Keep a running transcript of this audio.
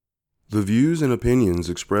The views and opinions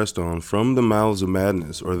expressed on From the Mouths of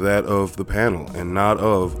Madness are that of the panel and not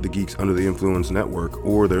of the Geeks Under the Influence Network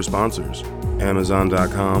or their sponsors,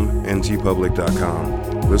 Amazon.com and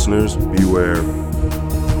tpublic.com. Listeners, beware.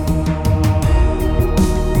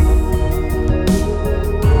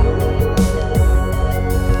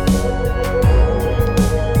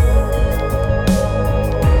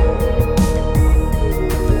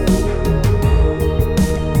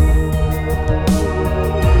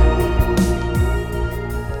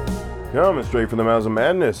 Coming straight from the Mouths of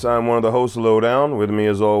Madness, I'm one of the hosts of Lowdown. With me,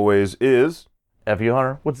 as always, is... F.U.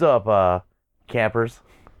 Hunter. What's up, campers?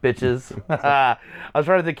 Bitches? I was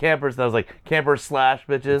trying to think campers, and I was like, campers /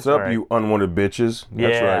 bitches. What's up, you unwanted bitches?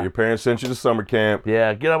 That's Yeah. right, your parents sent you to summer camp.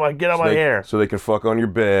 Yeah, get on my hair. So they can fuck on your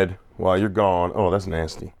bed while you're gone. Oh, that's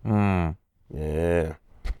nasty. Yeah.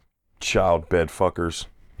 Child bed fuckers.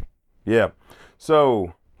 Yeah.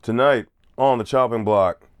 So, tonight on the chopping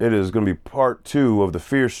block, it is going to be part 2 of the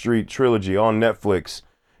Fear Street trilogy on Netflix.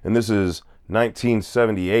 And this is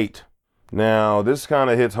 1978. Now, this kind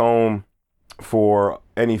of hits home for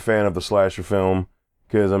any fan of the slasher film.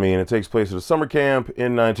 Because, I mean, it takes place at a summer camp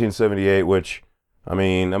in 1978, which, I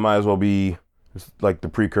mean, that might as well be like the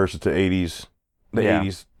precursor to 80s. The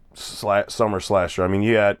 80s summer slasher. I mean,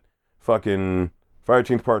 you had fucking Friday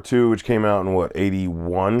the 13th Part 2, which came out in, what,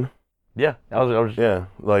 81? Yeah. I was Yeah,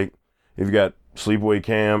 like, you've got Sleepaway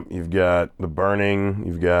Camp, you've got The Burning,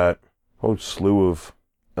 you've got a whole slew of,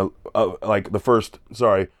 like, the first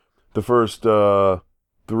 3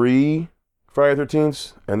 Friday the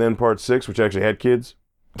 13th, and then Part 6, which actually had kids.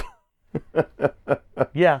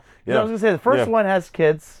 Yeah. I was going to say, the first one has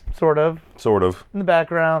kids, sort of. Sort of. In the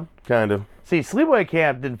background. Kind of. See, Sleepaway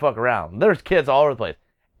Camp didn't fuck around. There's kids all over the place.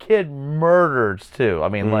 Kid murders, too. I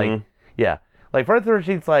mean, like, yeah. Like, Friday the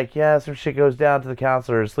 13th's like, yeah, some shit goes down to the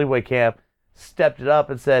counselors. Sleepaway Camp stepped it up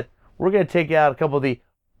and said, we're going to take out a couple of the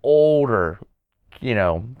older,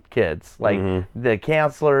 kids. Like, the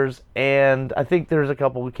counselors, and I think there's a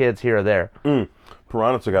couple of kids here or there.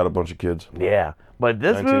 Piranha took out a bunch of kids. Yeah. But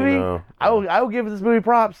this movie, I will give this movie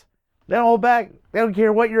props. They don't hold back. They don't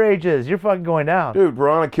care what your age is. You're fucking going down. Dude,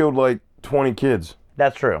 Piranha killed like 20 kids.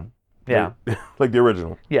 That's true. Yeah. Like the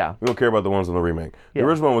original. Yeah. We don't care about the ones in the remake. The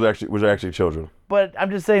original one was actually children. But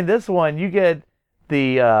I'm just saying, this one, you get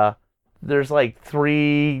the, there's like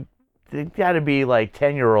 3, they gotta be like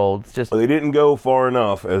 10-year-olds. Just They didn't go far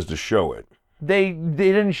enough as to show it. They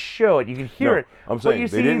didn't show it. You can hear it. I'm saying but you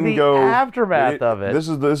they see didn't the go aftermath of it. This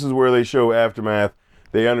is where they show aftermath.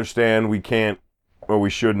 They understand we can't or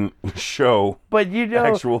we shouldn't show. But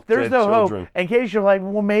actual there's dead no children. hope. In case you're like,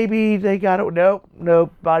 well, maybe they got it.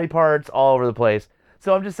 Nope. Body parts all over the place.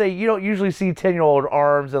 So I'm just saying, you don't usually see 10-year-old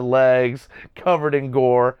arms and legs covered in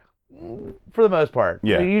gore, for the most part.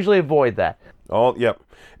 Yeah. You usually avoid that.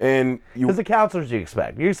 And Because the counselors you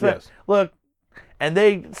expect. Yes. Look, and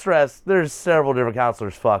they stress there's several different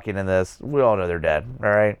counselors fucking in this. We all know they're dead,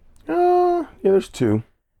 all right? Yeah, there's 2.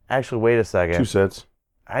 Actually, wait a second. 2 sets.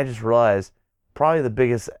 I just realized probably the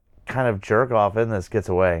biggest kind of jerk off in this gets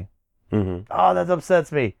away. Mm-hmm. Oh, that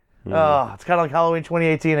upsets me. Mm-hmm. Oh, it's kind of like Halloween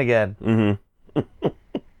 2018 again. Mm-hmm.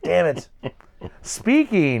 Damn it.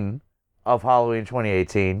 Speaking of Halloween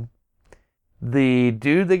 2018, the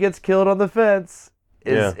dude that gets killed on the fence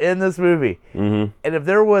is in this movie. Mm-hmm. And if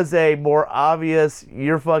there was a more obvious,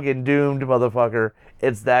 you're fucking doomed motherfucker,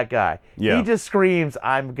 it's that guy. Yeah. He just screams,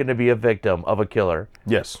 I'm going to be a victim of a killer.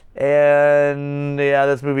 Yes. And yeah,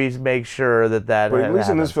 this movie makes sure that But at least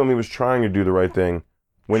in this film, he was trying to do the right thing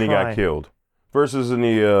when he got killed. Versus in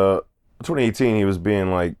the 2018, he was being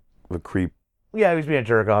like a creep. Yeah, he was being a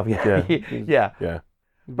jerk off. Yeah. Yeah.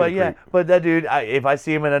 But yeah, but that dude, if I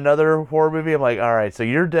see him in another horror movie, I'm like, all right, so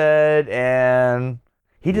you're dead, and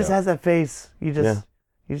he just has that face. You just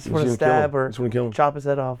want to stab or chop his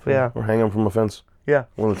head off. Yeah. Or hang him from a fence. Yeah.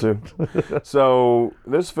 One of the 2. So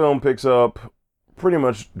this film picks up pretty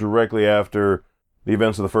much directly after the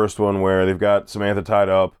events of the first one, where they've got Samantha tied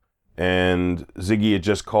up and Ziggy had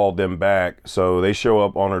just called them back. So they show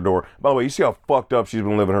up on her door. By the way, you see how fucked up she's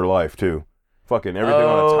been living her life too. Fucking everything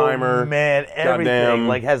on a timer. Oh man, everything Goddamn.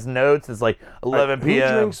 like has notes. It's like 11 p.m.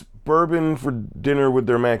 Who drinks bourbon for dinner with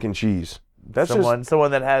their mac and cheese? That's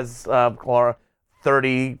someone that has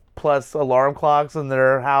 30 plus alarm clocks in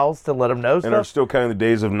their house to let them know stuff. And are still kind of the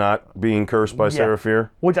days of not being cursed by Sarah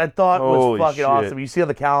Fear. Which I thought Holy was fucking shit. awesome. You see on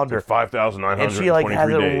the calendar. 5,923 and she like has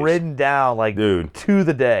it days. written down like to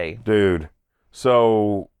the day. Dude.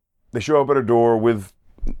 So they show up at her door with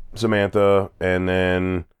Samantha, and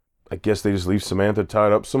then I guess they just leave Samantha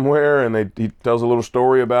tied up somewhere, and he tells a little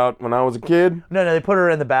story about when I was a kid. No, they put her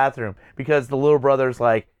in the bathroom because the little brother's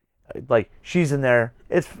like, like she's in there.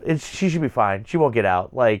 It's she should be fine. She won't get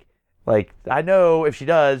out. Like I know if she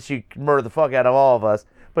does, she can murder the fuck out of all of us.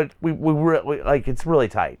 But we like it's really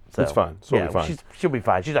tight. So It's fine. It's totally fine. She'll be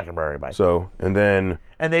fine. She's not gonna murder anybody. So, and then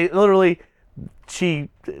And they literally,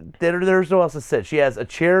 there's no else to sit. She has a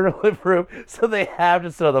chair in her living room, so they have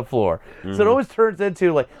to sit on the floor. So it always turns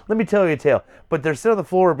into like, let me tell you a tale. But they're sitting on the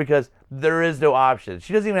floor because there is no option.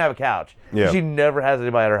 She doesn't even have a couch. Yeah. She never has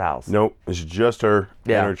anybody at her house. nope, it's just her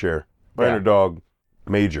Yeah. and her chair. And Yeah. her dog,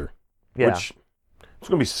 Major. Yeah. Which, it's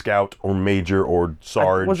going to be Scout or Major or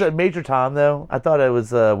Sarge. Was it Major Tom, though? I thought it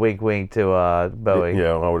was wink wink to Bowie.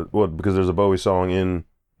 Yeah, well, because there's a Bowie song in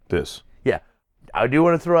this. Yeah. I do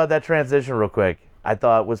want to throw out that transition real quick. I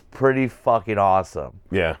thought it was pretty fucking awesome.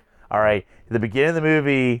 Yeah. All right. At the beginning of the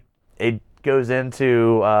movie, it goes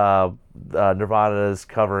into Nirvana's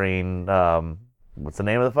covering. What's the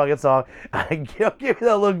name of the fucking song? Don't give me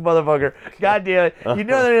that look, motherfucker. God damn it. You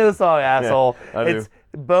know the name of the song, asshole. I do. It's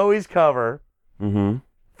Bowie's cover Mm-hmm.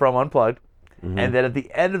 from Unplugged. Mm-hmm. And then at the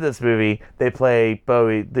end of this movie, they play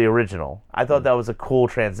Bowie, the original. I thought that was a cool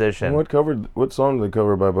transition. What song did they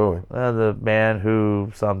cover by Bowie? The man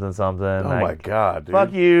who something. Oh my God, dude.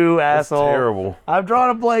 Fuck you, That's asshole. terrible. I'm drawing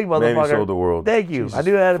a blank, motherfucker. Man Who Sold the World. Thank you. Jesus I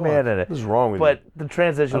knew it had a fuck. man in it. What is wrong with you? But the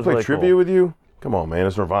transition I was play really trivia cool. with you? Come on, man.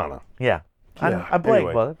 It's Nirvana. Yeah. Yeah, I blank,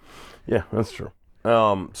 anyway. brother. Yeah, that's true.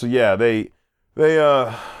 So yeah,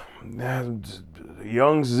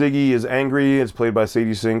 young Ziggy is angry. It's played by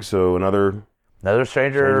Sadie Sink, so another Another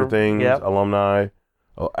Stranger Things Yep. alumni,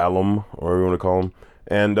 alum, or whatever you want to call him.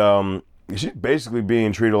 And she's basically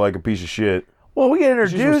being treated like a piece of shit. Well, we get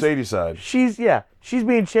She's from introduced. Sadie's side. She's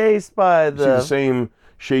being chased by She's the the. same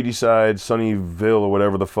Shady Side, Sunnyville, or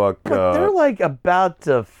whatever the fuck. But they're like about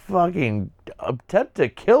to fucking attempt to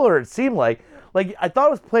kill her. It seemed like I thought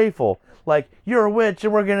it was playful. Like, you're a witch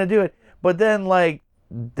and we're gonna do it. But then like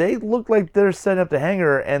they look like they're setting up to hang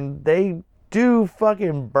her, and they do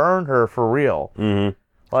fucking burn her for real. Mm-hmm.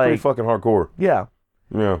 Like, Pretty fucking hardcore. yeah.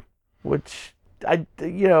 Yeah. Which I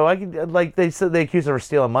can, like, they said they accused her of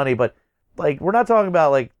stealing money, but like we're not talking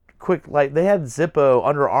about like quick, like they had Zippo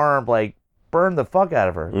underarm, like burn the fuck out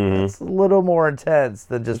of her. Mhm. It's a little more intense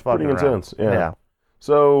than just fucking Pretty around. intense. Yeah.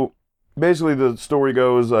 So basically, the story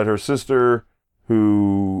goes that her sister,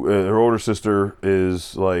 her older sister,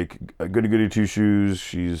 is like a goody goody two shoes.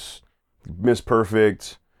 She's Miss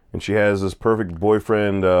Perfect, and she has this perfect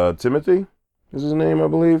boyfriend. Timothy is his name, I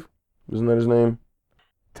believe. Isn't that his name?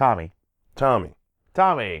 Tommy Tommy.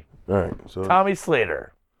 All All right. So Tommy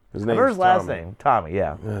Slater. his I name. remember his last name, Tommy.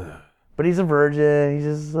 Yeah, but he's a virgin. He's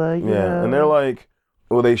just like, Yeah, and they're like,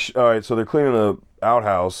 well, all right. So they're cleaning the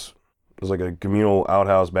outhouse. There's like a communal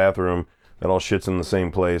outhouse bathroom that all shits in the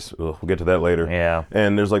same place. We'll get to that later. yeah,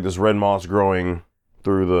 And there's like this red moss growing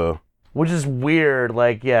through the. which is weird.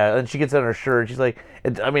 Like, yeah, and she gets on her shirt. She's like,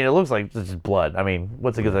 it looks like it's just blood. I mean,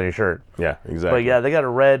 what's it gets on your shirt? Yeah, exactly. But yeah, they got a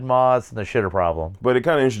red moss and the shitter problem. But it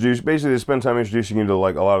kind of basically they spend time introducing you to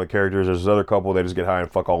like a lot of the characters. There's this other couple, they just get high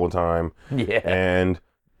and fuck all the time. Yeah, And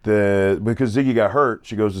because Ziggy got hurt,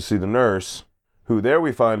 she goes to see the nurse, who there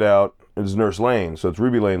we find out is Nurse Lane. So it's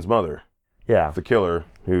Ruby Lane's mother, yeah. the killer,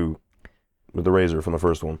 who with the razor from the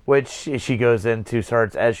first one. Which she goes into,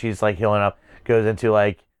 starts as she's like healing up, goes into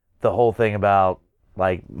like the whole thing about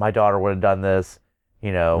like my daughter would have done this.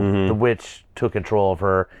 You know, Mhm. the witch took control of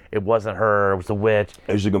her. It wasn't her. It was the witch.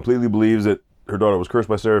 And she completely believes that her daughter was cursed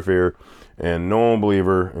by Seraphir, and no one believed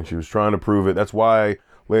her, and she was trying to prove it. That's why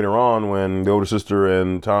later on, when the older sister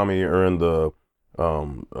and Tommy are in the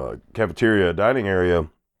cafeteria dining area,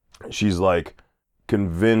 she's like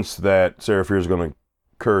convinced that Seraphir is going to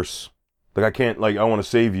curse. Like, I want to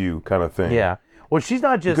save you kind of thing. Yeah. Well, she's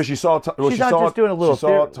not just Because she saw, she's not just doing a little she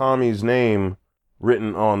saw Tommy's name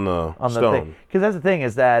written on the stone. thing. Because that's the thing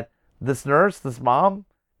is that this nurse, this mom,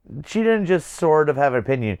 she didn't just sort of have an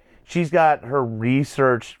opinion. She's got her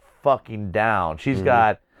research fucking down. She's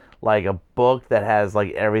got like a book that has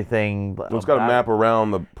like everything. Well, it's got a map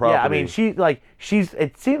around the property. Yeah, I mean,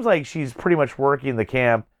 it seems like she's pretty much working the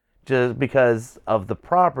camp just because of the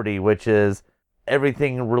property, which is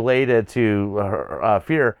everything related to her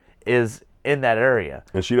fear is in that area.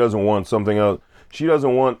 And she doesn't want something else. She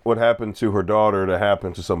doesn't want what happened to her daughter to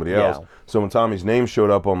happen to somebody else. Yeah. So when Tommy's name showed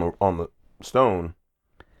up on the stone,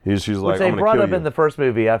 she's like, Which they I'm gonna brought kill up you. in the first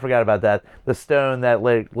movie. I forgot about that. The stone that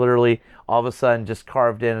literally all of a sudden just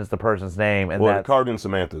carved in as the person's name, and well, that's carved in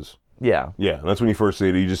Samantha's. yeah, Yeah, that's when you first see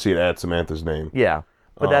it. You just see it at Samantha's name. yeah.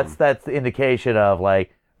 But that's the indication of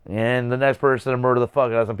like, and the next person to murder the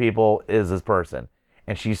fuck out of some people is this person,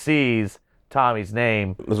 and she sees Tommy's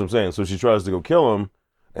name. That's what I'm saying. So she tries to go kill him,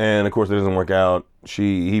 and of course it doesn't work out.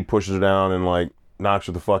 He pushes her down and like knocks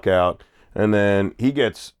her the fuck out, and then he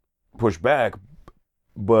gets pushed back,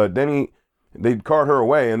 but then they cart her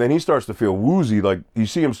away, and then he starts to feel woozy. Like, you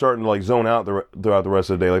see him starting to like zone out throughout the rest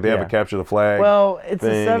of the day. Like, they haven't captured the flag. Well, it's the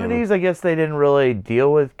 70s. I guess they didn't really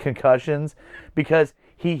deal with concussions because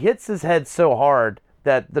he hits his head so hard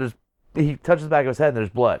that he touches the back of his head and there's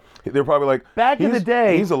blood. They're probably like, back in the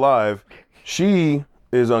day, he's alive. She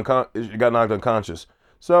got knocked unconscious.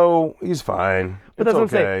 So he's fine. But that's what I'm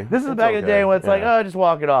saying. This is back in the day when it's like, oh, just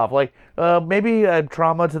walk it off. Like, maybe a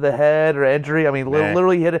trauma to the head or injury. I mean,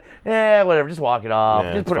 literally hit it. Whatever. Just walk it off.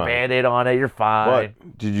 Just put a Band-Aid on it. You're fine.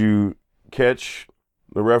 But did you catch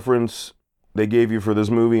the reference they gave you for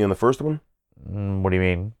this movie in the first one? What do you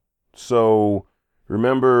mean? So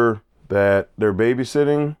remember that they're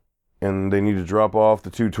babysitting and they need to drop off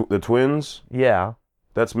the twins? Yeah.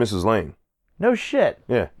 That's Mrs. Lane. No shit.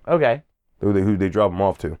 Yeah. Okay. Who they drop them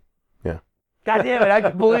off to. Yeah. God damn it, I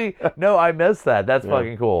completely... No, I missed that. That's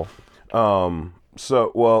fucking cool.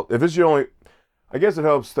 So, well, if it's your only... I guess it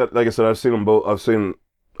helps that, like I said, I've seen them both. I've seen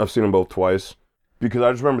them both twice. Because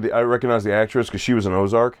I just remember I recognize the actress because she was in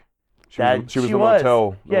Ozark. She was the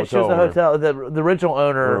motel. Yeah, she was the hotel, the original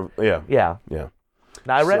owner. Yeah.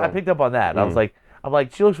 Now, I picked up on that. I was like,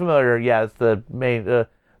 she looks familiar. Yeah, it's the main, the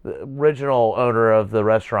original owner of the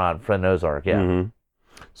restaurant from Ozark. Yeah. Mm-hmm.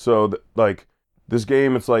 So, like, this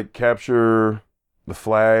game, it's like capture the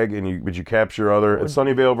flag, but you capture other. It's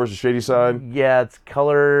Sunnyvale versus Shadyside. Yeah, it's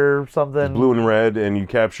color something. It's blue and red, and you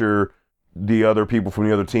capture the other people from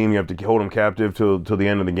the other team. You have to hold them captive till the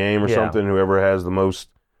end of the game or something. Whoever has the most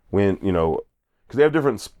win, because they have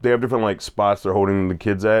different like spots they're holding the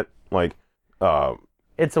kids at. Like,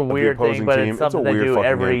 it's a weird thing, but it's something they do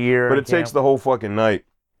every year. But it takes the whole fucking night.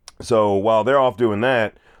 So while they're off doing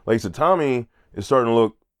that, like I said, Tommy is starting to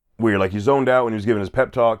look weird. Like, he zoned out when he was giving his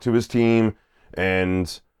pep talk to his team,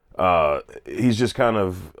 and he's just kind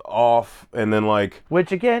of off. And then, like,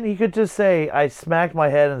 which again, he could just say, "I smacked my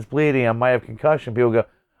head and it's bleeding. I might have concussion." People go,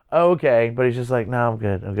 "Oh, okay," but he's just like, "No, I'm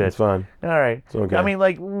good. I'm good. It's fine. All right." It's okay. I mean,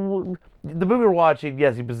 like, the movie we're watching,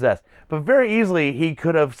 yes, he possessed, but very easily he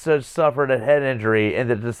could have suffered a head injury and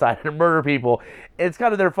then decided to murder people. It's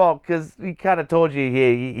kind of their fault because he kind of told you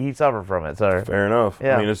he suffered from it. So fair enough.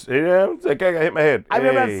 Yeah. I mean, it's like I hit my head. I'm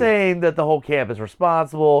not saying that the whole camp is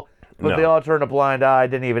responsible, but they all turned a blind eye,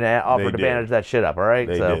 didn't even offer to bandage that shit up. All right,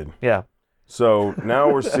 they did. Yeah. So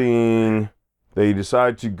now we're seeing they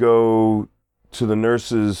decide to go to the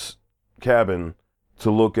nurse's cabin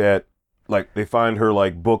to look at. Like, they find her,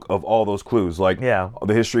 like, book of all those clues. Like, the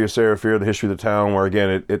history of Sarah Fear, the history of the town, where,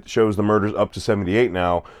 again, it shows the murders up to 78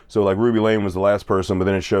 now. So, like, Ruby Lane was the last person, but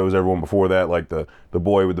then it shows everyone before that, like the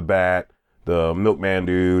boy with the bat, the milkman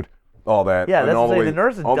dude, all that. Yeah, and that's all the way, the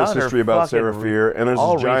nurse has all done this history about Sarah Fear. And there's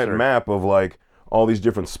this giant map of, like, all these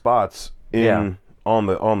different spots on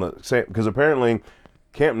the same. Because apparently,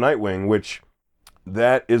 Camp Nightwing, which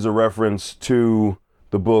that is a reference to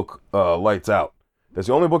the book Lights Out. That's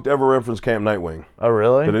the only book to ever reference Camp Nightwing. Oh,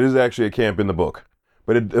 really? But it is actually a camp in the book.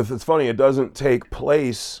 But it's funny, it doesn't take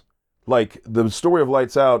place, like, the story of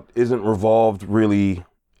Lights Out isn't revolved really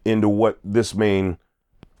into what this main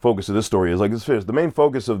focus of this story is. Like, the main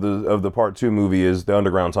focus of the Part 2 movie is the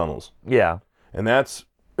underground tunnels. Yeah. And that's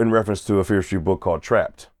in reference to a Fear Street book called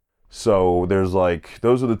Trapped. So there's, like,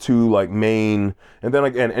 those are the two, like, main, and then,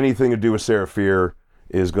 again, anything to do with Sarah Fear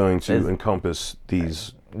is going to encompass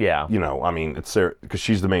these... Yeah. I mean, it's Sarah, because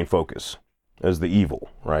she's the main focus as the evil,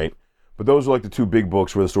 right? But those are like the two big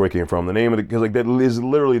books where the story came from. The name of it, because like that is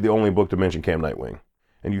literally the only book to mention Camp Nightwing.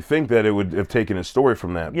 And you think that it would have taken its story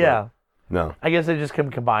from that. Yeah. But no. I guess they just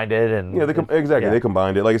combined it and... Yeah, they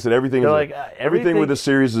combined it. Like I said, everything with the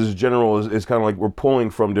series is general is kind of like we're pulling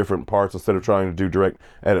from different parts instead of trying to do direct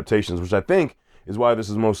adaptations, which I think is why this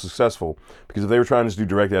is most successful. Because if they were trying to just do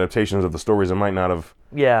direct adaptations of the stories, it might not have...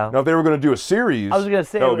 Yeah. Now, if they were going to do a series, I was going to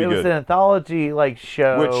say it was an anthology like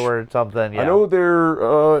show or something. Yeah. I know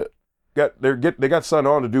they got signed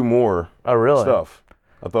on to do more. Oh, really? Stuff.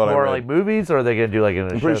 I thought more like movies, or are they going to do like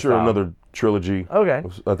I'm pretty sure another trilogy. Okay.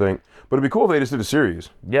 I think, but it'd be cool if they just did a series.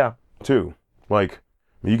 Yeah. Too. Like,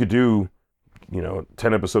 you could do,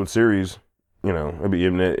 10-episode series. It'd be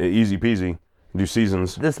easy peasy. Do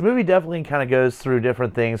seasons. This movie definitely kind of goes through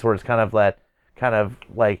different things where it's kind of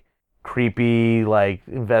like creepy, like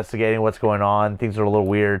investigating what's going on. Things are a little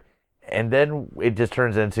weird, and then it just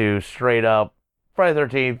turns into straight up Friday the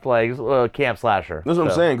 13th, like camp slasher. That's what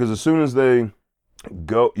I'm saying. Because as soon as they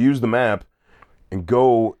go use the map and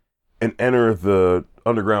go and enter the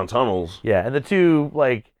underground tunnels, and the two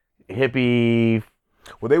like hippie.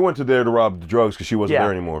 Well, they went to there to rob the drugs because she wasn't there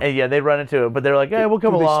anymore. And they run into it, but they're like, "Hey, we'll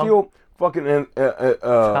come along." fucking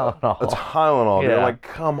Tylenol. a Tylenol. They're Yeah. like,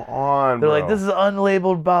 come on, They're bro. like, this is an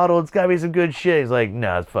unlabeled bottle. It's got to be some good shit. He's like,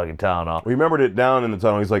 no, it's fucking Tylenol. We remembered it down in the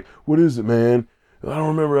tunnel. He's like, what is it, man? I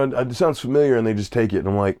don't remember. It sounds familiar. And they just take it. And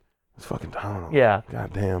I'm like, it's fucking Tylenol. Yeah.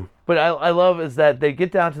 God damn. But I love is that they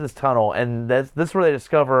get down to this tunnel, and this is where they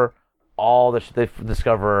discover all the they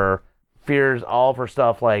discover Fears, all of her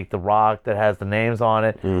stuff, like the rock that has the names on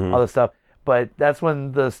it, all this stuff. But that's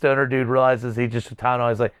when the stoner dude realizes he just Tylenol.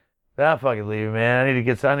 He's like, "Ah, fucking leave me, man. I need to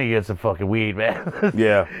get some fucking weed, man."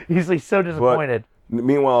 Yeah. he's like so disappointed.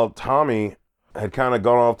 Meanwhile, Tommy had kind of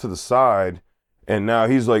gone off to the side, and now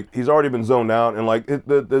he's already been zoned out, and like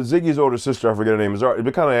the Ziggy's older sister, I forget her name, is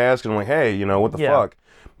been kind of asking him like, hey, you know, what the fuck?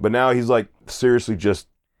 But now he's like seriously just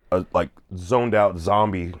a like zoned out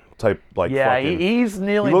zombie type like. Yeah, fucking, he's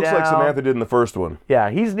kneeling he looks down. like Samantha did in the first one. Yeah,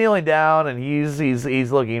 he's kneeling down, and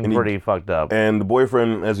he's looking pretty fucked up. And the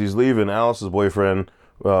boyfriend, as he's leaving, Alice's boyfriend,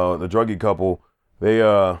 the druggie couple, there's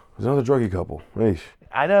another druggie couple. Eesh.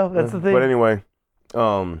 I know that's the thing. But anyway,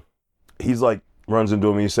 he's like runs into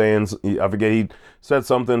him. He's saying, I forget, he said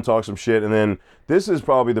something, talked some shit, and then this is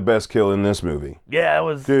probably the best kill in this movie. Yeah, it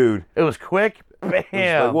was. Dude, It was quick. Bam.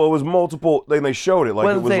 it was multiple. They showed it like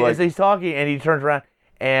Well, it was like as he's talking, and he turns around,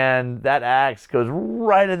 and that axe goes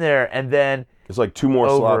right in there, and then it's like two more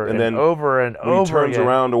slots, over and then over and when over he turns again.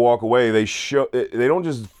 around to walk away, they don't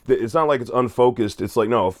just. It's not like it's unfocused. It's like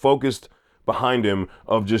no, focused behind him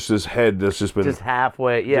of just this head that's just been just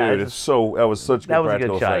halfway. Yeah, dude, it's that was such good that was a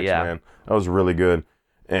practical good shot, effects, yeah. man. That was really good.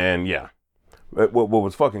 And yeah, what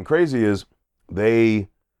was fucking crazy is he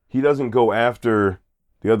doesn't go after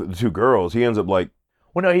the two girls. He ends up like,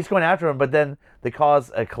 well, no, he's going after him, but then they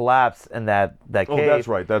cause a collapse in that cave.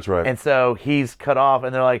 oh, that's right. And so he's cut off,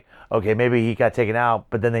 and they're like, okay, maybe he got taken out,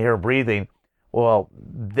 but then they hear him breathing. Well,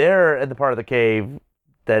 they're in the part of the cave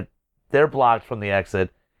that they're blocked from the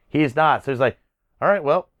exit. He's not. So he's like, all right,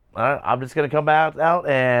 well, I'm just going to come out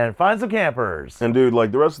and find some campers. And dude,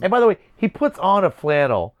 like the rest. And by the way, he puts on a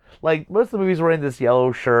flannel. Like most of the movies, wearing this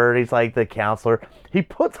yellow shirt. He's like the counselor. He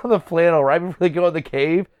puts on the flannel right before they go in the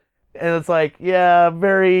cave. And it's like, yeah,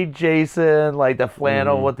 very Jason, like the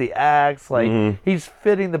flannel with the axe. Like he's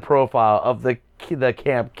fitting the profile of the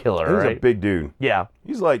camp killer, He's right? a big dude. Yeah.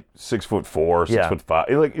 He's like 6'4",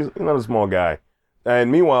 6'5". He's not a small guy.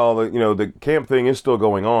 And meanwhile, the camp thing is still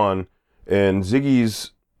going on, and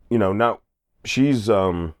Ziggy's, she's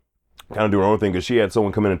kind of doing her own thing because she had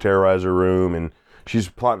someone come in and terrorize her room, and she's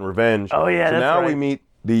plotting revenge. Oh yeah, so that's now right. we meet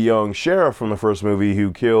the young sheriff from the first movie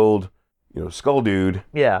who killed, Skull Dude,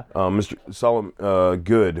 Yeah. Mr. Solomon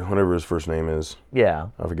Good, whatever his first name is. Yeah.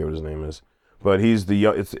 I forget what his name is, but he's the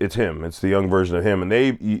it's him. It's the young version of him,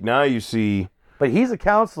 and now you see. But he's a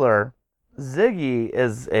counselor. Ziggy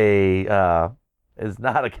is is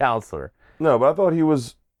not a counselor. No, but I thought he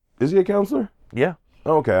was. Is he a counselor? Yeah.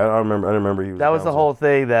 Oh, okay, I didn't remember he was. That a was the counselor. whole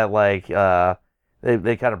thing that like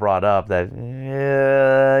they kind of brought up that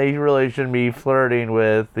he really shouldn't be flirting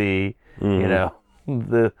with the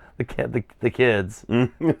the kids.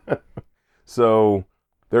 So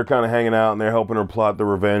they're kind of hanging out and they're helping her plot the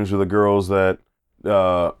revenge of the girls that,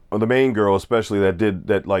 or the main girl especially that did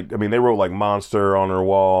that. Like, I mean, they wrote like monster on her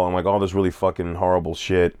wall and like all this really fucking horrible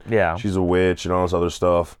shit. Yeah. She's a witch and all this other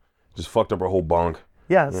stuff. Just fucked up her whole bunk.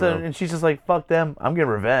 Yeah. So and she's just like, fuck them. I'm getting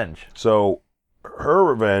revenge. So her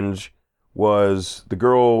revenge was the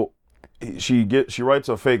girl. She writes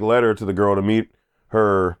a fake letter to the girl to meet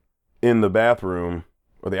her in the bathroom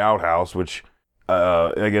or the outhouse, which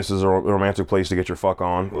I guess is a romantic place to get your fuck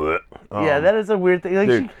on. Yeah, that is a weird thing. Like,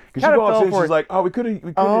 Dude, because she walks in, she's like, "Oh, we could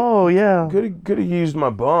have, oh yeah, could have used my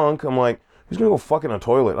bunk." I'm like, "Who's gonna go fuck in a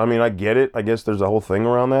toilet?" I mean, I get it. I guess there's a whole thing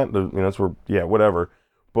around that. That's where, yeah, whatever.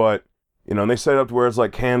 But and they set it up to where it's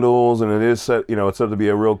like candles, and it is set. It's set to be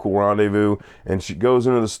a real cool rendezvous. And she goes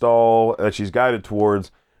into the stall that she's guided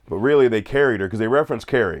towards. But really, they carried her because they reference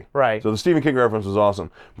Carrie. right. So the Stephen King reference was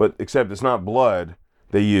awesome. But except it's not blood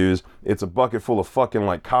they use. It's a bucket full of fucking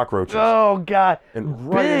like cockroaches. Oh god,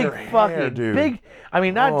 And right in big her hair, fucking dude. big. I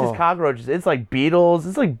mean, not just cockroaches. It's like beetles.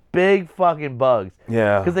 It's like big fucking bugs.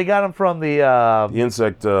 Yeah. Because they got them from the The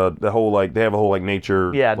insect, the whole like they have a whole like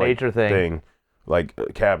nature. Yeah, like, nature thing. like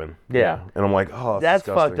cabin. Yeah. And I'm like, oh, That's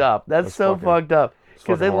disgusting. fucked up. That's so fucking- fucked up. it's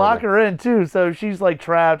Because they fucking lock horrible. her in too, so she's like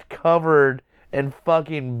trapped, covered in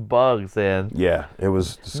fucking bugs. And Yeah, it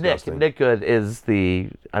was disgusting. Nick Good is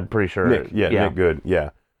I'm pretty sure. Nick Nick Good,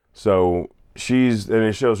 yeah. So and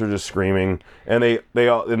it shows her just screaming, and they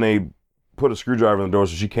put a screwdriver in the door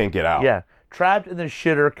so she can't get out. Yeah, trapped in the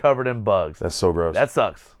shitter, covered in bugs. That's so gross. That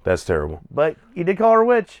sucks. That's terrible. But you did call her a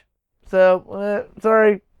witch, so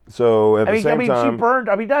sorry. So at I the mean, same time, she burned.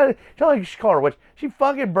 I mean, not like she called her a witch. She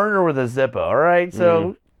fucking burned her with a Zippo. All right,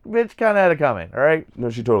 so bitch kind of had it coming. All right. no,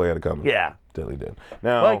 she totally had it coming. Yeah. Totally did.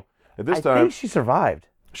 Now Like, at this I time, think she survived.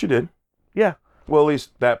 she did. Yeah. Well, at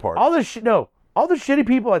least that part. All the shitty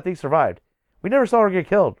people I think survived. We never saw her get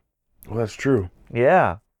killed. Well, that's true.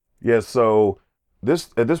 Yeah. Yeah. So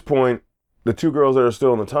at this point, the two girls that are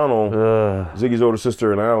still in the tunnel, Ziggy's older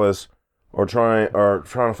sister and Alice, are trying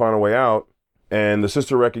to find a way out, and the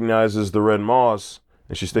sister recognizes the red moss,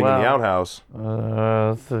 and she's thinking the outhouse.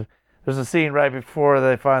 There's a scene right before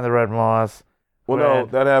they find the red moss. Well, no,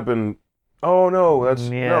 that happened. Oh no, that's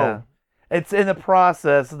no. It's in the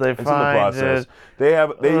process. It's in the process. They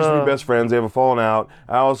used to be best friends. They have a falling out.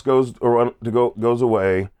 Alice goes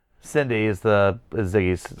away. Cindy is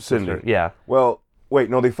Ziggy's sister. Yeah. Well, wait,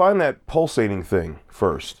 no, they find that pulsating thing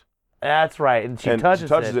first. That's right, and she touches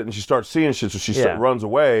it, and she starts seeing shit. So she runs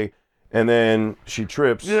away, and then she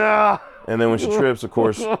trips. Yeah. And then when she trips, of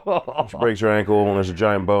course, she breaks her ankle, and there's a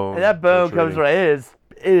giant bone. And that bone comes right. It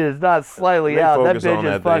is not slightly out. That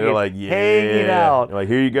bitch is fucking hanging out. They're like,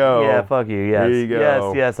 here you go. Yeah, fuck you. Yes. Here you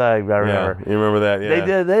go. Yes, I remember. Yeah, you remember that?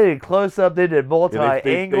 Yeah. They did close up. They did multi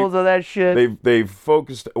angles of that shit. They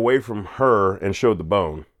focused away from her and showed the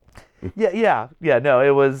bone. Yeah. No,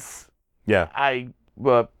 it was. Yeah.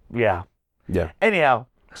 Yeah. Yeah. Anyhow.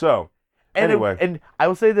 So. Anyway. And I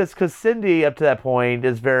will say this because Cindy, up to that point,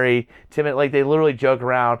 is very timid. Like, they literally joke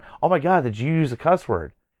around, oh my God, did you use a cuss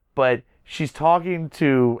word? But she's talking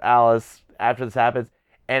to Alice after this happens,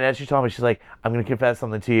 and as she's talking, she's like, I'm going to confess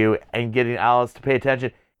something to you, and getting Alice to pay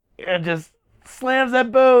attention, and just slams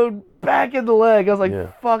that bone back in the leg. I was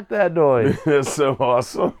like, fuck that noise. That's so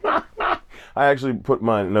awesome. I actually put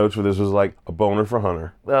my notes for this was like a boner for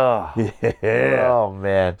Hunter. Oh. Yeah. Oh,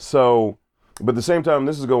 man. So... But at the same time,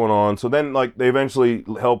 this is going on. So then, like, they eventually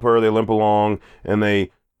help her. They limp along, and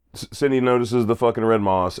Cindy notices the fucking red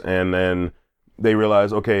moss, and then they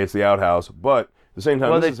realize, okay, it's the outhouse. But at the same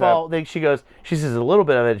time, she sees a little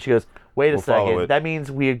bit of it, and she goes, wait a second. That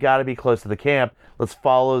means we've got to be close to the camp. Let's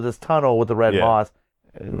follow this tunnel with the red moss.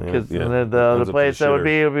 Because the place that would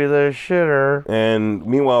be the shitter. And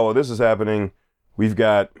meanwhile, while this is happening, we've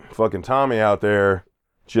got fucking Tommy out there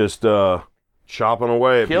just... chopping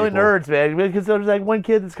away at killing people. Nerds, man. Because there's like one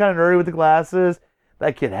kid that's kind of nerdy with the glasses.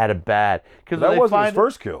 That kid had it bad. That wasn't his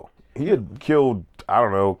first kill. He had killed, I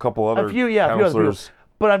don't know, a couple other counselors.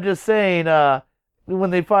 But I'm just saying,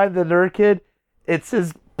 when they find the nerd kid, it's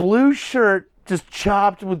his blue shirt just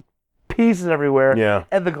chopped with pieces everywhere. Yeah.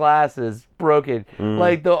 And the glasses broken.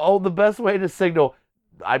 Like the best way to signal,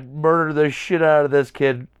 I murdered the shit out of this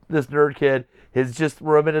kid, this nerd kid, is just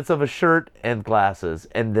remnants of a shirt and glasses,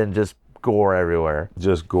 and then just gore everywhere.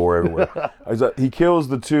 Just gore everywhere. He kills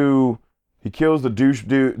the douche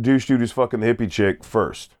dude who's fucking the hippie chick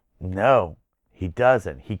first. No, he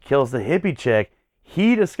doesn't. He kills the hippie chick.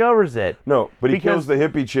 He discovers it. No, but he kills the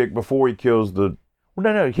hippie chick before he kills the...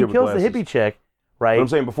 No, he kills the hippie chick, right? But I'm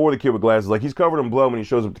saying before the kid with glasses. Like, he's covered in blood when he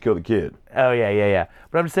shows up to kill the kid. Oh, yeah.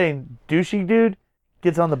 But I'm saying douchey dude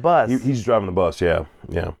gets on the bus. He's driving the bus, yeah.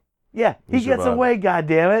 Yeah, he gets away,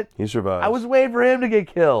 goddammit. He survives. I was waiting for him to get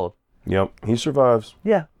killed. Yep, he survives.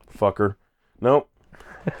 Yeah. Fucker. Nope.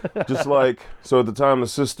 Just like, so at the time the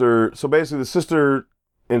sister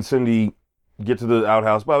and Cindy get to the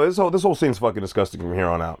outhouse. By the way, this whole scene's fucking disgusting from here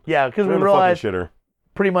on out. Yeah, because we realize,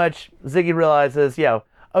 pretty much, Ziggy realizes,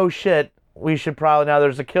 oh shit, we should probably, now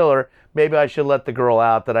there's a killer, maybe I should let the girl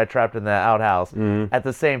out that I trapped in the outhouse. Mm-hmm. At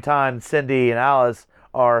the same time, Cindy and Alice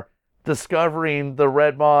are discovering the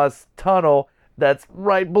red moss tunnel that's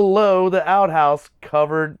right below the outhouse,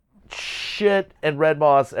 covered shit and red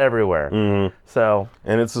moss everywhere. Mm-hmm. So,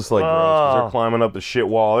 and it's just like gross because they're climbing up the shit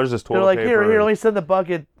wall. There's this toilet paper. They're like, here, let me send the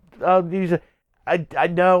bucket. I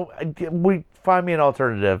know. We find me an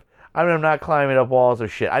alternative. I'm not climbing up walls or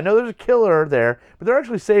shit. I know there's a killer there, but they're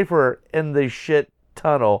actually safer in the shit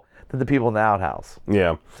tunnel than the people in the outhouse.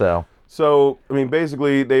 Yeah. So I mean,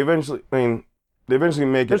 basically, they eventually make there's it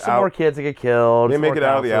out. There's some more kids that get killed. They make it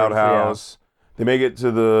out of the outhouse. Yeah. They make it to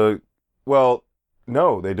the. Well,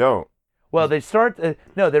 no, they don't. Well, they start.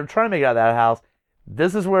 No, they're trying to make it out of that house.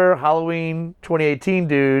 This is where Halloween 2018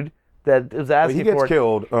 dude that was asking for it. He gets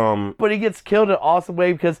killed. But he gets killed in an awesome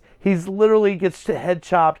way because he's literally gets head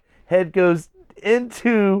chopped. Head goes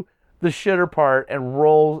into the shitter part and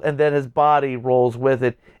rolls, and then his body rolls with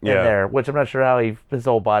it in there, which I'm not sure how his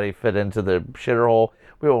whole body fit into the shitter hole.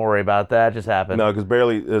 We won't worry about that. It just happened. No, because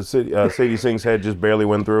barely Sadie Singh's head just barely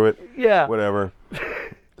went through it. Yeah. Whatever.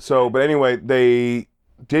 So, but anyway, they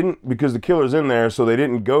didn't, because the killer's in there, so they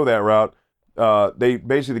didn't go that route.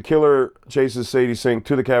 The killer chases Sadie Sink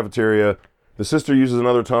to the cafeteria. the sister uses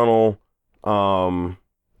another tunnel,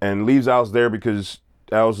 and leaves Alice there because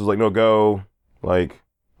Alice is like, no, go. Like,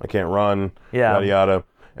 I can't run. Yeah. Yada, yada.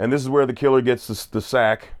 And this is where the killer gets the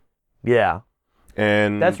sack. Yeah.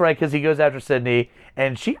 And that's right, because he goes after Sydney,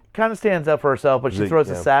 and she kind of stands up for herself, but she throws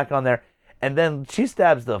the sack on there, and then she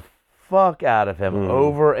stabs the fuck out of him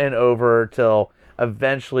over and over till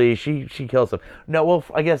eventually she kills him. No, well,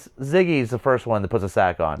 I guess Ziggy's the first one that puts a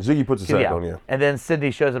sack on. Ziggy puts a sack on, yeah. And then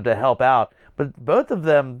Sydney shows up to help out, but both of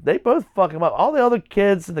them, they both fuck him up. All the other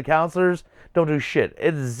kids and the counselors don't do shit.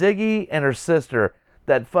 It's Ziggy and her sister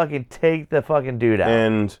that fucking take the fucking dude out.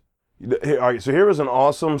 And all right, so here was an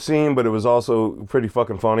awesome scene, but it was also pretty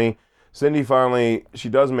fucking funny. Cindy finally, she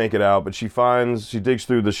does make it out, but she digs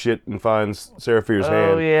through the shit and finds Sarah Fierce's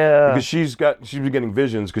hand. Oh, yeah. Because she's been getting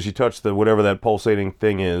visions because she touched the whatever that pulsating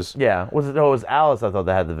thing is. Yeah. It was Alice, I thought,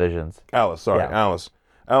 that had the visions. Alice, sorry, yeah. Alice.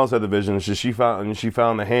 Alice had the visions. So she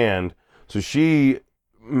found the hand. So she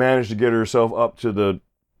managed to get herself up to the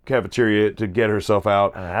cafeteria to get herself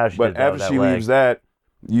out. I don't know how she but did that after she leaves that,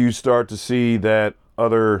 you start to see that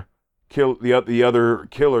the other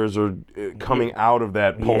killers are coming out of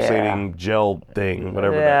that pulsating gel thing,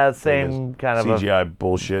 whatever. Yeah, same kind of CGI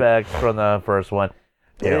bullshit effects from the first one.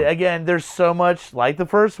 Yeah. Again, there's so much like the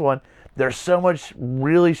first one. There's so much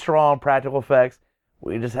really strong practical effects.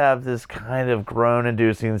 We just have this kind of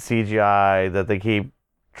groan-inducing CGI that they keep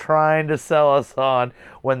trying to sell us on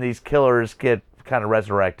when these killers get kind of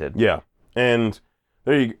resurrected. Yeah, and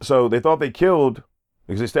so they thought they killed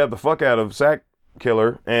because they stabbed the fuck out of Sack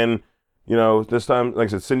Killer, and this time,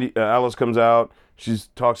 like I said, Alice comes out. She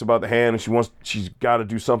talks about the hand, and she's got to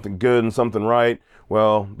do something good and something right.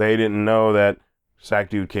 Well, they didn't know that Sack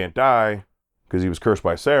Dude can't die because he was cursed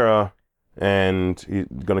by Sarah, and he's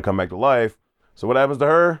gonna come back to life. So what happens to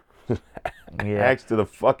her? Axe to the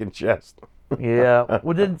fucking chest. Yeah.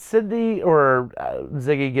 Well, did Sydney or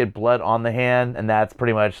Ziggy get blood on the hand, and that's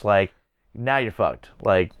pretty much like, now you're fucked.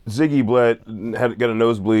 Like, Ziggy got a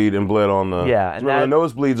nosebleed and bled on the. Yeah, and the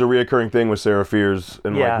nosebleed's a reoccurring thing with Sarah Fierce,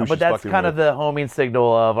 and yeah, who but she's that's fucking kind with. of the homing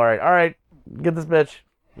signal of all right, get this bitch.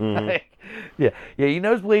 Yeah, you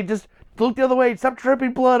nosebleed, just look the other way. Stop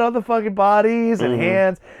dripping blood on the fucking bodies and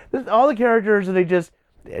hands. All the characters, they just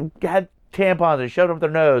had tampons and shoved up their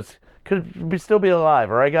nose. Could still be alive,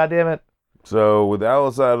 all right, goddammit. So with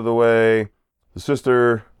Alice out of the way, the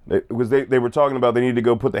sister. Because they were talking about they need to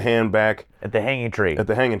go put the hand back at the hanging tree.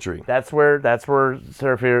 That's where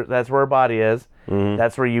Sarah Fierce, that's where her body is.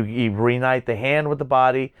 That's where you reunite the hand with the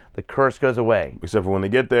body. The curse goes away. Except for when they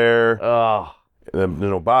get there, there's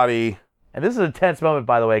no body. And this is a tense moment,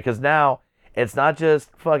 by the way, because now it's not just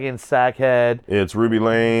fucking Sackhead. It's Ruby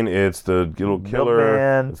Lane. It's the little killer.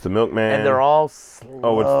 Milkman, it's the milkman. And they're all slow.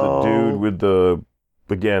 Oh, it's the dude with the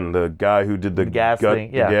guy who did the gas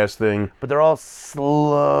thing. Yeah. The gas thing. But they're all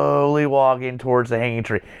slowly walking towards the hanging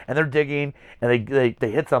tree. And they're digging, and they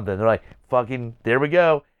hit something. They're like, fucking, there we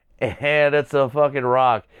go. And it's a fucking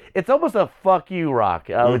rock. It's almost a fuck you rock,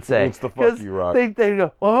 I would say. It's the fuck you rock. They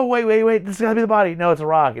go, oh, wait, this has got to be the body. No, it's a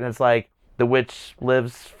rock. And it's like, the witch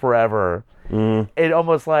lives forever. It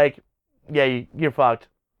almost like, yeah, you're fucked.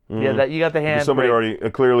 Yeah, you got the hand. Because somebody already,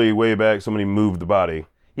 clearly way back, somebody moved the body.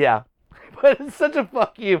 Yeah. But it's such a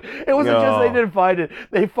fuck you. It wasn't just they didn't find it.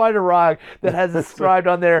 They find a rock that has inscribed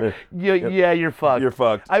on there, yeah, you're fucked. You're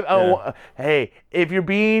fucked. Hey, if you're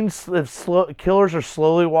killers are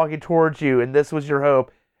slowly walking towards you, and this was your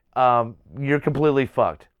hope, you're completely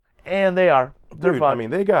fucked. And they are. They're fucked. I mean,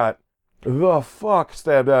 they got the fuck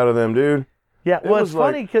stabbed out of them, dude. Yeah, well, it's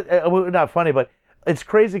funny, not funny, but it's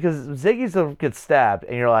crazy because Ziggy gets stabbed,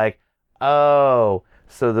 and you're like, oh...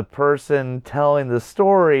 So the person telling the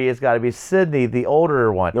story has got to be Sydney, the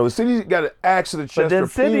older one. No, Sydney got an axe to the chest repeatedly.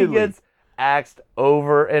 But then Sydney gets axed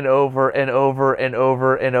over and over and over and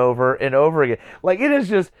over and over and over again. Like, it is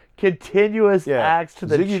just continuous axe to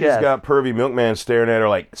the chest. Ziggy just got pervy milkman staring at her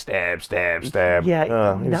like, stab, stab, stab.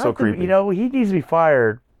 Yeah, he's so creepy. He needs to be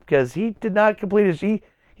fired because he did not complete his...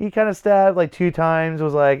 He kind of stabbed like 2 times,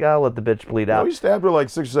 was like, I'll let the bitch bleed out. No, he stabbed her like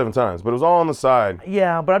 6 or 7 times, but it was all on the side.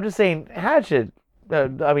 Yeah, but I'm just saying, Hatchet...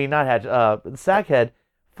 not Hatchet. Sackhead,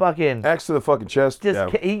 fucking axe to the fucking chest.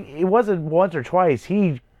 It wasn't once or twice.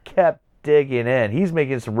 He kept digging in. He's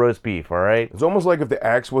making some roast beef. All right. It's almost like if the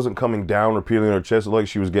axe wasn't coming down repeatedly on her chest, like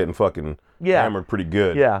she was getting fucking hammered pretty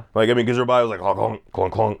good. Yeah. Like because her body was like clunk,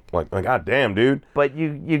 clunk, clunk. Like god damn, dude. But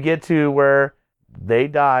you get to where they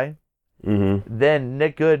die. Then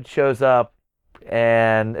Nick Good shows up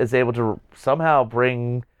and is able to somehow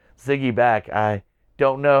bring Ziggy back. I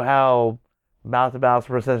don't know how mouth-to-mouth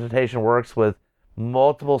resuscitation works with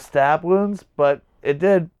multiple stab wounds, but it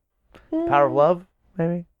did. Power of love,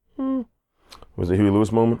 maybe? Was it a Huey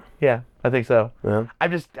Lewis moment? Yeah, I think so. Yeah.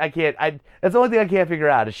 That's the only thing I can't figure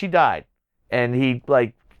out is she died. And he,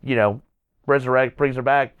 like, you know, brings her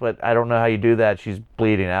back, but I don't know how you do that. She's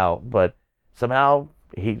bleeding out, but somehow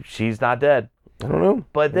she's not dead. I don't know.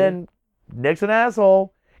 But then Nick's an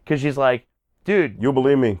asshole because she's like, dude, You'll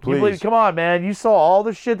believe me, please. come on, man. You saw all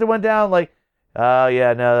the shit that went down. Like, oh,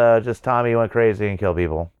 yeah, no, just Tommy went crazy and killed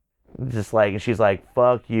people. Just like, and she's like,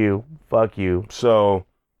 fuck you. So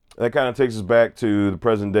that kind of takes us back to the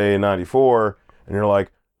present day in 94, and you're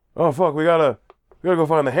like, oh, fuck, we gotta go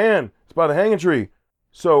find the hand. It's by the hanging tree.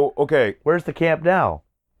 So, okay. Where's the camp now?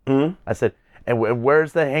 I said, and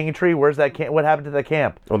where's the hanging tree? Where's that camp? What happened to the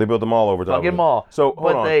camp? Oh, they built them all over top of it. Fucking mall. So,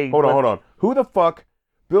 hold on. Who the fuck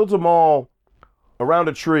builds a mall around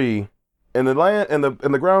a tree, and the land and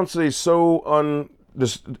the ground stays so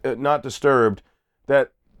not disturbed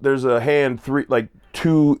that there's a hand I'm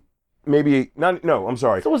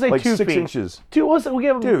sorry. So we'll say like 2 6 feet. inches. We'll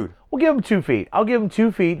give them 2 feet. I'll give them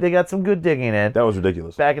 2 feet. They got some good digging in. That was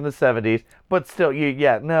ridiculous. Back in the 70s. But still,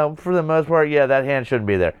 for the most part, that hand shouldn't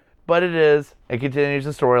be there. But it is. It continues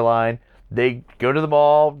the storyline. They go to the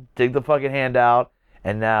mall, dig the fucking hand out,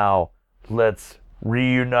 and now let's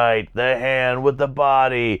reunite the hand with the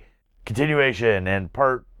body. Continuation and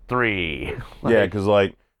part 3. Yeah, because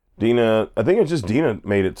like Dina, I think it's just Dina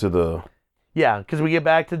made it to the... Yeah, because we get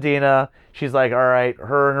back to Dina. She's like, all right,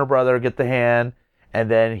 her and her brother get the hand.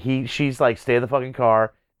 And then she's like, stay in the fucking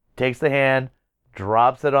car, takes the hand,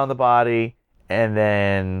 drops it on the body, and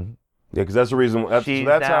then... Yeah, because that's the reason...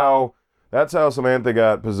 That's how Samantha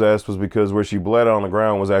got possessed, was because where she bled on the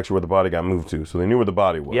ground was actually where the body got moved to. So they knew where the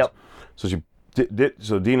body was. Yep. So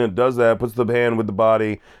so Dina does that, puts the hand with the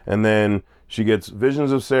body, and then she gets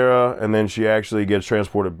visions of Sarah, and then she actually gets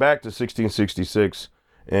transported back to 1666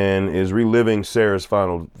 and is reliving Sarah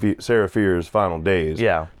Fier's final days.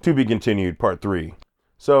 Yeah. To be continued, part 3.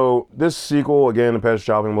 So this sequel, again, the Past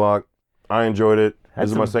Chopping Block, I enjoyed it.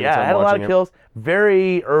 This is my second time watching it. Yeah, had a lot of kills.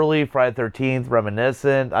 Very early Friday the 13th,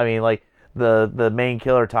 reminiscent. I mean, like, the main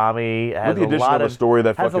killer, Tommy, has with the addition of a story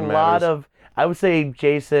that has fucking a lot matters. of, I would say,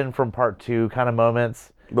 Jason from part 2 kind of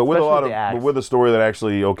moments. But with Especially with a story that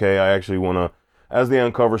actually, okay, I actually want to, as they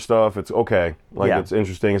uncover stuff, it's okay. Like, it's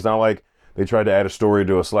interesting. It's not like they tried to add a story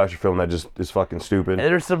to a slasher film that just is fucking stupid. And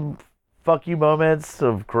there's some fuck you moments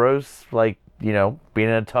of gross, like, you know, being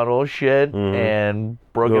in a tunnel of shit and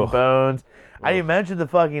broken bones. I didn't mention the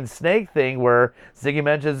fucking snake thing where Ziggy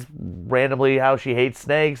mentions randomly how she hates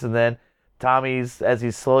snakes, and then Tommy's, as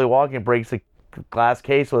he's slowly walking, breaks a glass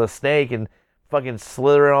case with a snake and fucking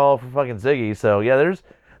slithering all over fucking Ziggy. So yeah,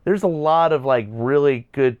 there's a lot of like really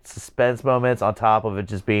good suspense moments on top of it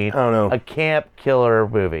just being, I don't know, a camp killer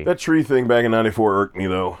movie. That tree thing back in 94 irked me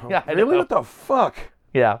though. Yeah, I really? know. What the fuck?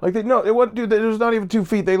 Yeah. Like it wasn't, dude, there was not even 2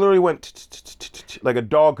 feet. They literally went like a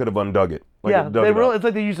dog could have undug it. Like Yeah, it's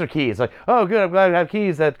like they use their keys. Like, oh, good, I'm glad I have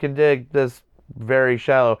keys that can dig this very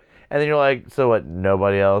shallow. And then you're like, so what?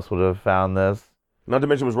 Nobody else would have found this. Not to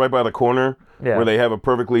mention it was right by the corner Yeah. where they have a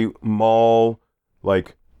perfectly mall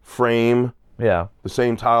like frame. Yeah. The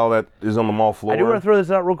same tile that is on the mall floor. I do want to throw this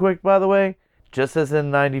out real quick, by the way. Just as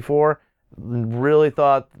in '94, really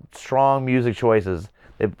thought strong music choices.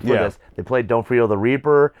 They played "Don't Feel the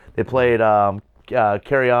Reaper." They played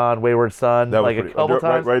 "Carry On, Wayward Son" that was like a couple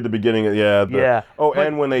times. Right at the beginning. Yeah. But,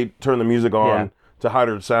 and when they turned the music on to hide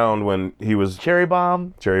her sound when he was Cherry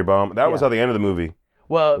Bomb. That was how the end of the movie.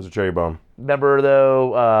 Well, it was a cherry bomb. Remember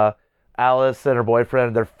though, Alice and her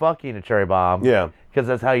boyfriend, they're fucking a cherry bomb. Yeah. Because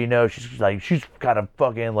that's how you know she's kind of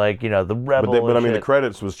fucking like, you know, the rebel. But I mean, shit. the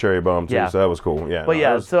credits was cherry bomb too, so that was cool. Yeah.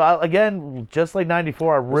 But so again, just like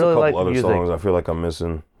 '94, I really like the music. There's a couple other songs I feel like I'm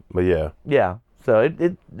missing, but yeah. Yeah. So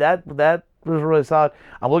that was really solid.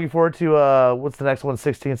 I'm looking forward to what's the next one,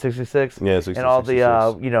 1666. Yeah, 1666. And all the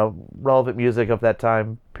relevant music of that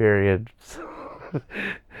time period.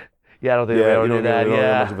 Yeah, I don't think they do that. Don't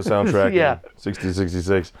have much of a soundtrack. Yeah.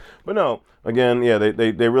 1666. But no, again, yeah,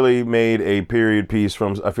 they really made a period piece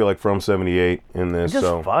from 78 in this. It's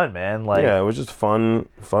just fun, man. Like, yeah, it was just fun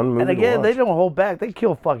movie. And again, to watch. they don't hold back. They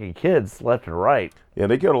kill fucking kids left and right. Yeah,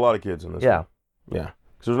 they killed a lot of kids in this. Yeah. one. Yeah.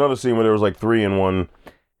 Because there's another scene where there was like 3 in one.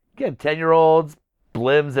 Again, 10-year-olds,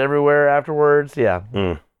 blims everywhere afterwards. Yeah.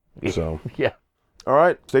 So. Yeah. All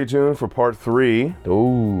right, stay tuned for part 3.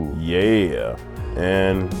 Ooh. Yeah.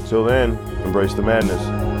 And till then, embrace the madness.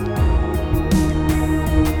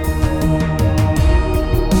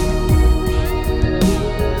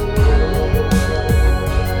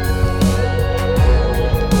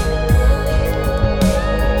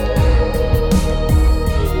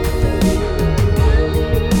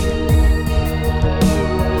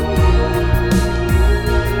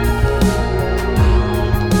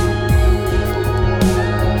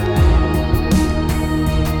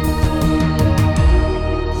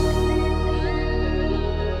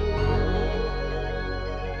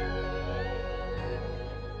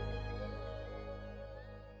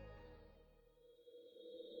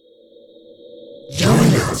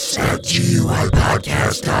 us at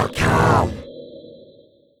GUIPodcast.com.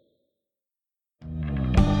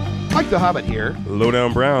 Mike the Hobbit here,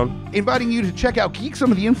 Lowdown Brown. inviting you to check out Geeks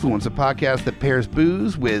Under the Influence, a podcast that pairs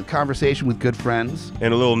booze with conversation with good friends.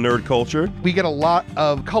 And a little nerd culture. We get a lot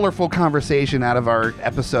of colorful conversation out of our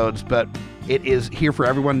episodes, but it is here for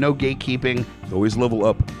everyone, no gatekeeping. Always level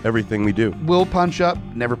up everything we do. We'll punch up,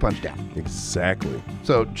 never punch down. Exactly.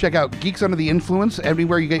 So check out Geeks Under the Influence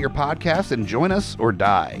everywhere you get your podcasts and join us or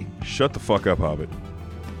die. Shut the fuck up, Hobbit.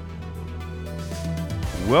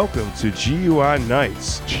 Welcome to GUI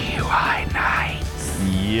Nights. GUI Nights.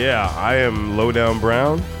 Yeah, I am Lowdown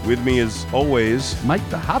Brown. With me as always, Mike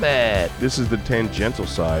the Hobbit. this is the tangential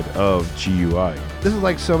side of GUI. This is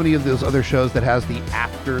like so many of those other shows that has the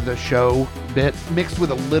after the show bit mixed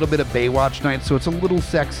with a little bit of Baywatch Nights, so it's a little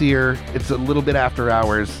sexier, it's a little bit after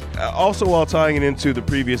hours. Also while tying it into the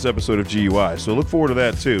previous episode of GUI. So look forward to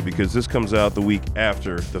that too, because this comes out the week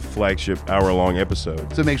after the flagship hour-long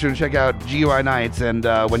episode. So make sure to check out GUI Nights, and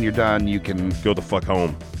when you're done, you can... Go the fuck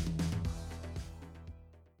home.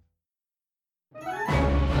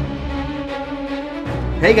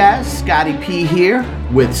 Hey guys, Scotty P here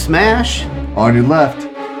with Smash on your left.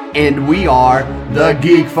 And we are the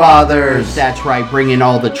Geek Fathers. That's right, bringing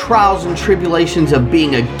all the trials and tribulations of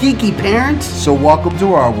being a geeky parent. So welcome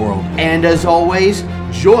to our world. And as always,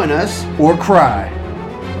 join us Or cry.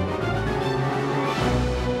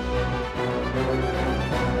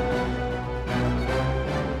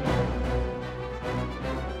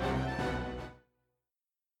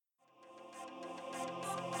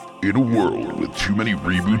 In a world with too many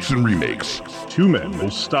reboots and remakes, Two men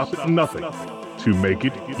will stop at nothing to make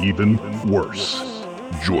it even worse.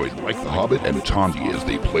 join Mike the Hobbit and Tandy as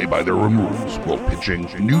they play by their own rules while pitching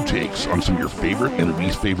new takes on some of your favorite and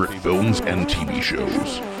least favorite films and TV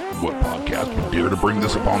shows. What podcast would dare to bring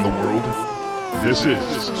this upon the world? This is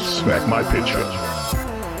Smack My Pitch Up.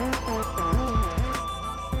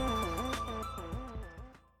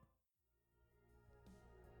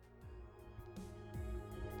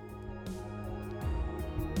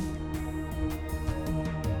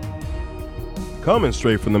 Coming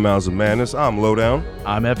straight from the mouths of madness, I'm Lowdown.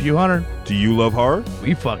 I'm FU Hunter. Do you love horror?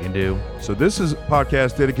 We fucking do. So this is a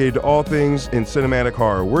podcast dedicated to all things in cinematic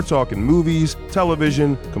horror. We're talking movies,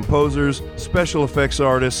 television, composers, special effects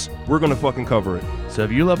artists. We're gonna fucking cover it. So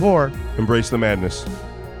if you love horror, Embrace the madness.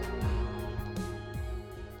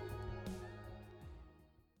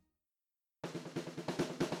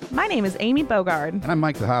 My name is Amy Bogard, And I'm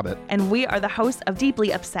Mike the Hobbit. and we are the hosts of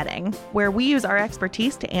Deeply Upsetting, where we use our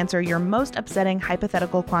expertise to answer your most upsetting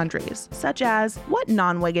hypothetical quandaries, such as what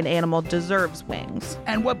non-winged animal deserves wings?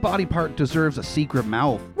 And what body part deserves a secret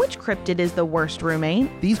mouth? Which cryptid is the worst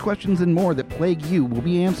roommate? These questions and more that plague you will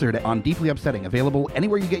be answered on Deeply Upsetting, available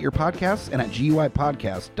anywhere you get your podcasts and at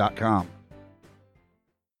GUIPodcast.com.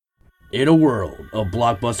 In a world of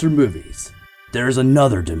blockbuster movies, there's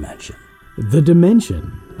another dimension. The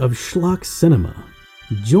dimension of schlock cinema.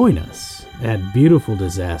 Join us at Beautiful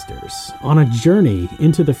Disasters on a journey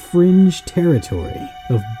into the fringe territory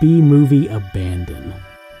of B-movie abandon.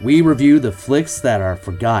 We review the flicks that are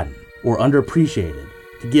forgotten or underappreciated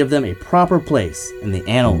to give them a proper place in the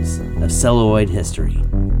annals of celluloid history.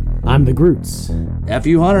 I'm the Groots,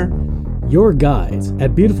 FU Hunter. your guides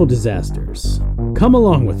at Beautiful Disasters. Come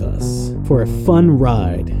along with us for a fun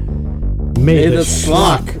ride. May the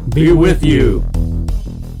schlock be with you.